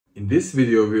In this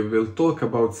video, we will talk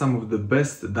about some of the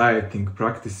best dieting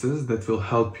practices that will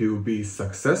help you be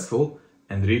successful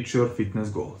and reach your fitness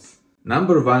goals.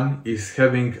 Number one is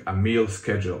having a meal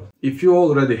schedule. If you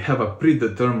already have a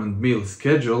predetermined meal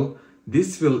schedule,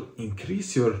 this will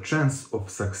increase your chance of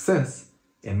success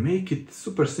and make it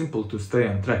super simple to stay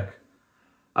on track.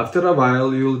 After a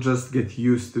while, you'll just get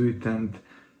used to it and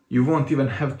you won't even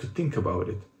have to think about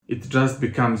it. It just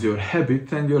becomes your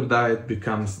habit and your diet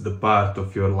becomes the part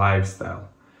of your lifestyle.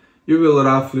 You will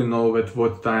roughly know at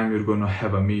what time you're gonna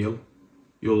have a meal.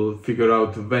 You'll figure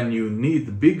out when you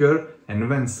need bigger and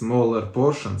when smaller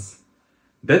portions.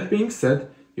 That being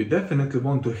said, you definitely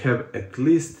want to have at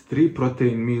least 3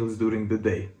 protein meals during the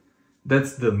day.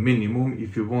 That's the minimum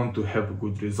if you want to have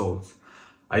good results.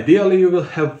 Ideally, you will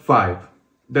have 5.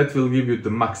 That will give you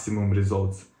the maximum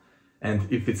results.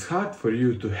 And if it's hard for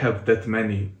you to have that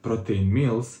many protein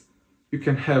meals, you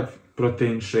can have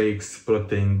protein shakes,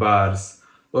 protein bars,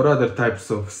 or other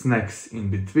types of snacks in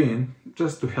between,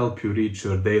 just to help you reach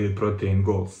your daily protein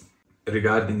goals.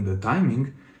 Regarding the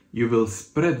timing, you will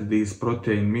spread these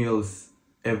protein meals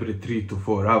every 3 to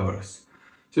 4 hours.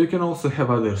 So you can also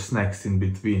have other snacks in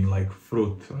between, like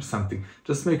fruit or something.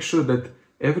 Just make sure that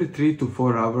every 3 to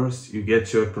 4 hours you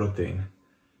get your protein.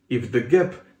 If the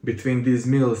gap between these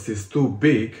meals is too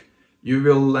big, you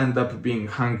will end up being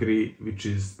hungry, which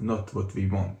is not what we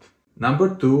want.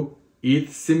 Number 2, eat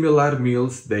similar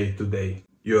meals day to day.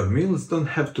 Your meals don't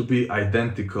have to be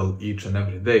identical each and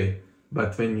every day,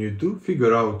 but when you do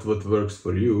figure out what works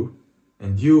for you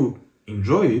and you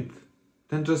enjoy it,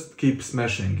 then just keep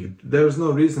smashing it. There's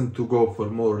no reason to go for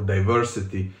more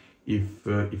diversity if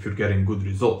you're getting good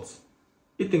results.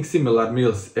 Eating similar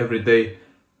meals every day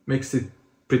makes it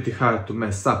pretty hard to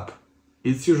mess up.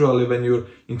 It's usually when you're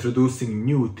introducing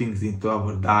new things into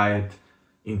our diet,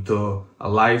 into a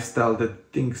lifestyle,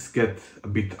 that things get a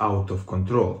bit out of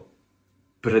control.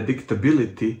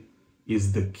 Predictability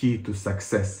is the key to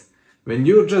success. When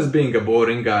you're just being a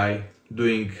boring guy,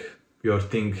 doing your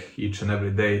thing each and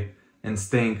every day and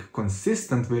staying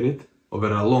consistent with it over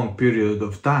a long period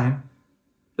of time,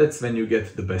 that's when you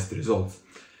get the best results.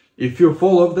 If you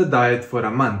follow the diet for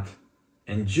a month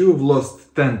and you've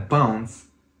lost 10 pounds,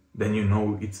 then you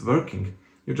know it's working.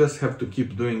 You just have to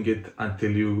keep doing it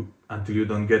until you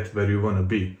don't get where you want to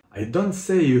be. I don't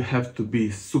say you have to be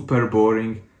super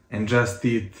boring and just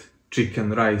eat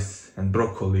chicken, rice and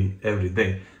broccoli every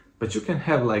day, but you can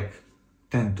have like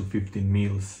 10 to 15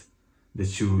 meals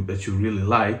that you really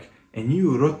like, and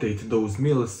you rotate those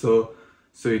meals so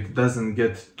it doesn't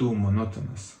get too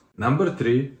monotonous. Number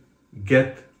 3,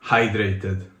 get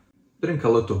hydrated. Drink a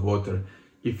lot of water.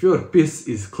 If your piss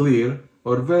is clear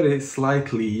or very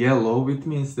slightly yellow, it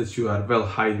means that you are well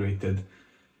hydrated.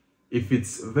 If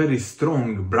it's very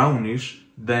strong brownish,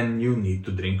 then you need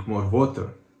to drink more water.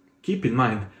 Keep in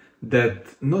mind that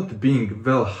not being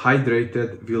well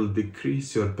hydrated will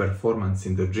decrease your performance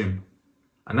in the gym.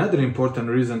 Another important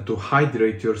reason to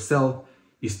hydrate yourself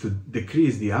is to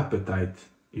decrease the appetite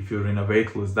if you're in a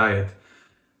weight loss diet.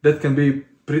 That can be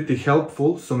pretty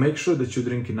helpful, so make sure that you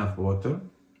drink enough water.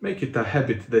 Make it a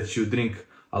habit that you drink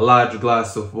a large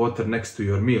glass of water next to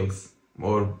your meals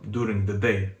or during the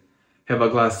day. Have a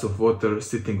glass of water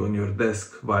sitting on your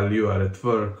desk while you are at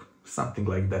work, something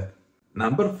like that.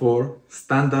 Number 4,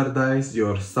 standardize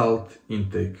your salt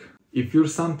intake. If you're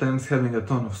sometimes having a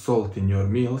ton of salt in your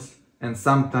meals and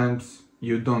sometimes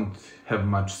you don't have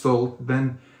much salt,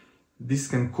 then this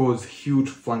can cause huge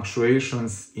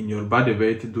fluctuations in your body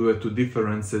weight due to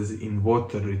differences in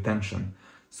water retention.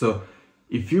 So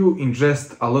if you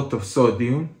ingest a lot of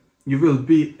sodium, you will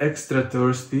be extra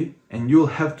thirsty and you'll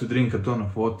have to drink a ton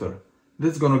of water.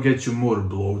 That's gonna get you more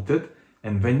bloated,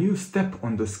 and when you step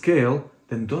on the scale,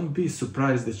 then don't be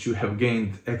surprised that you have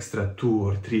gained extra 2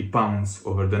 or 3 pounds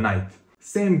over the night.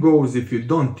 Same goes if you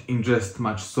don't ingest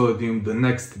much sodium the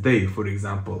next day, for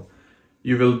example.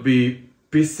 You will be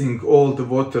pissing all the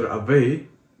water away,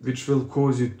 which will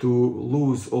cause you to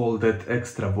lose all that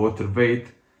extra water weight,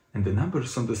 and the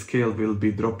numbers on the scale will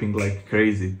be dropping like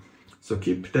crazy. So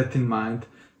keep that in mind,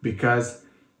 because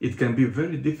it can be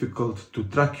very difficult to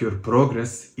track your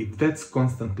progress if that's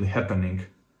constantly happening.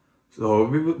 So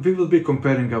we will be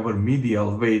comparing our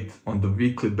medial weight on the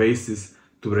weekly basis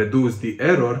to reduce the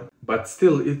error, but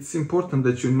still it's important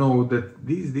that you know that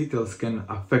these details can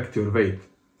affect your weight.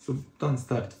 So don't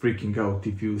start freaking out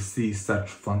if you see such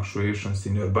fluctuations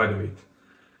in your body weight.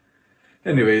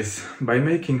 Anyways, by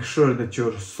making sure that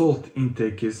your salt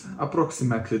intake is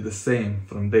approximately the same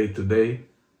from day to day,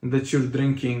 and that you're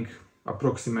drinking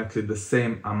approximately the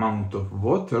same amount of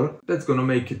water, that's gonna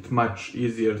make it much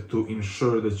easier to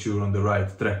ensure that you're on the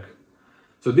right track.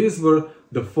 So these were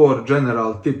the 4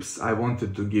 general tips I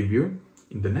wanted to give you.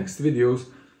 In the next videos,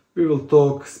 we will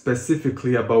talk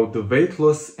specifically about the weight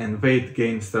loss and weight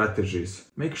gain strategies.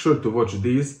 Make sure to watch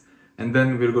these, and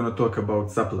then we're gonna talk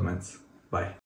about supplements. Bye.